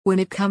When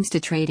it comes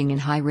to trading in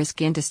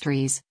high-risk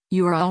industries,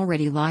 you are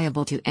already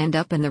liable to end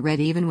up in the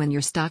red even when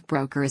your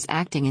stockbroker is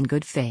acting in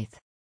good faith.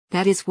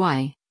 That is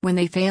why, when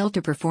they fail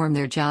to perform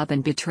their job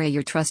and betray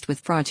your trust with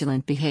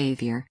fraudulent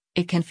behavior,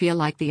 it can feel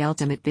like the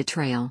ultimate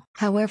betrayal.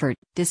 However,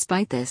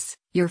 despite this,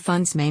 your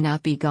funds may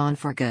not be gone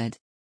for good.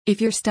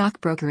 If your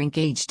stockbroker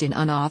engaged in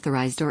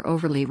unauthorized or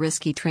overly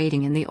risky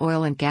trading in the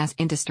oil and gas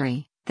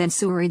industry, then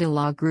Surita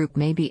Law Group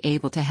may be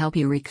able to help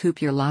you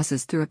recoup your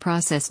losses through a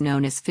process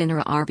known as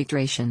FINRA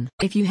arbitration.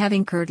 If you have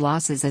incurred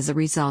losses as a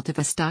result of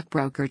a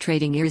stockbroker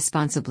trading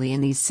irresponsibly in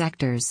these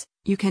sectors,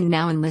 you can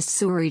now enlist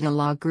Surita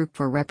Law Group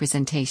for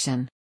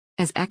representation.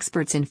 As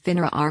experts in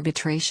FINRA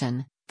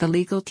arbitration, the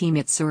legal team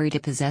at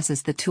Surita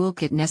possesses the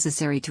toolkit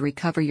necessary to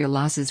recover your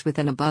losses with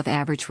an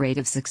above-average rate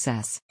of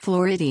success.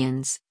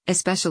 Floridians,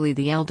 especially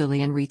the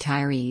elderly and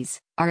retirees,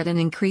 are at an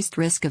increased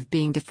risk of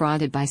being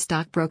defrauded by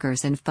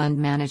stockbrokers and fund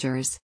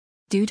managers.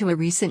 Due to a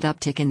recent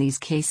uptick in these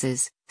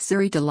cases,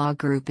 Surita Law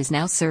Group is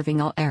now serving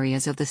all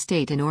areas of the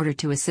state in order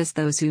to assist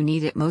those who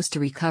need it most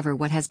to recover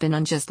what has been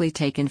unjustly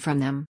taken from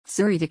them.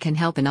 Surita can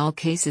help in all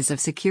cases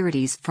of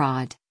securities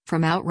fraud,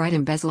 from outright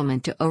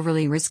embezzlement to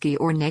overly risky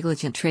or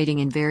negligent trading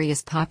in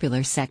various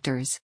popular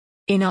sectors.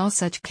 In all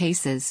such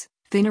cases,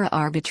 FINRA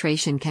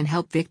arbitration can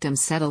help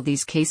victims settle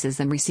these cases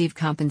and receive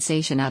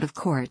compensation out of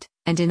court,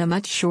 and in a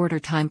much shorter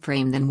time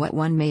frame than what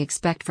one may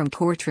expect from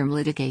courtroom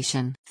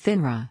litigation.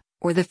 FINRA,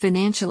 or the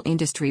Financial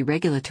Industry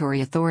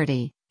Regulatory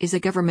Authority, is a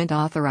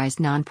government-authorized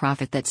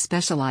nonprofit that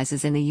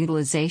specializes in the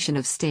utilization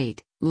of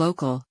state,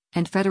 local,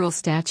 and federal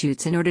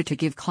statutes in order to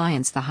give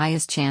clients the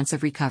highest chance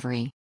of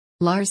recovery.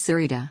 Lars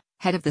Surita,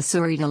 head of the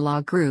Surita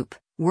Law Group,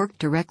 worked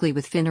directly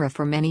with FINRA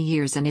for many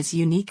years and is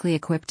uniquely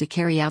equipped to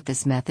carry out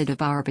this method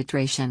of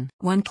arbitration.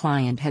 One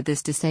client had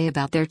this to say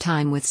about their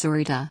time with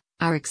Surita: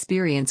 "Our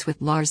experience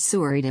with Lars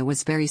Surita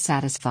was very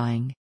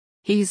satisfying.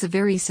 He is a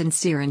very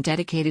sincere and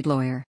dedicated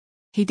lawyer.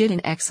 He did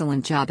an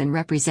excellent job in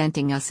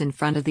representing us in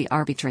front of the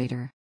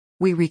arbitrator.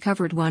 We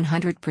recovered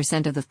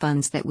 100% of the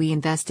funds that we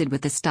invested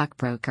with the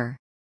stockbroker.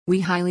 We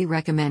highly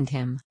recommend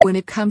him." When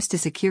it comes to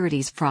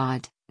securities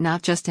fraud,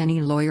 not just any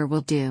lawyer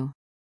will do.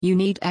 You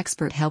need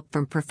expert help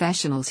from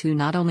professionals who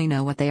not only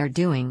know what they are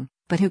doing,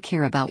 but who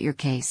care about your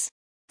case.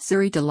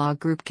 Surita Law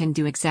Group can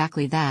do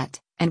exactly that,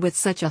 and with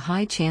such a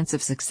high chance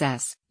of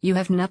success, you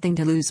have nothing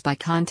to lose by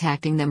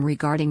contacting them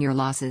regarding your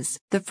losses.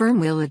 The firm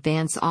will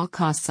advance all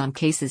costs on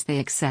cases they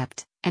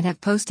accept, and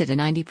have posted a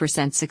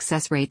 90%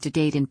 success rate to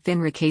date in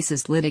FINRA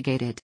cases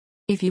litigated.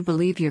 If you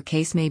believe your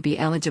case may be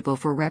eligible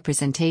for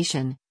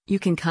representation, you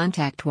can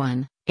contact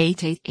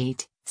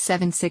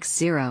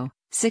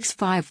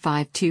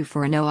 1-888-760-6552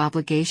 for a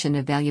no-obligation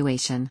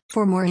evaluation.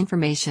 For more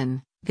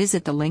information,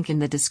 visit the link in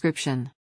the description.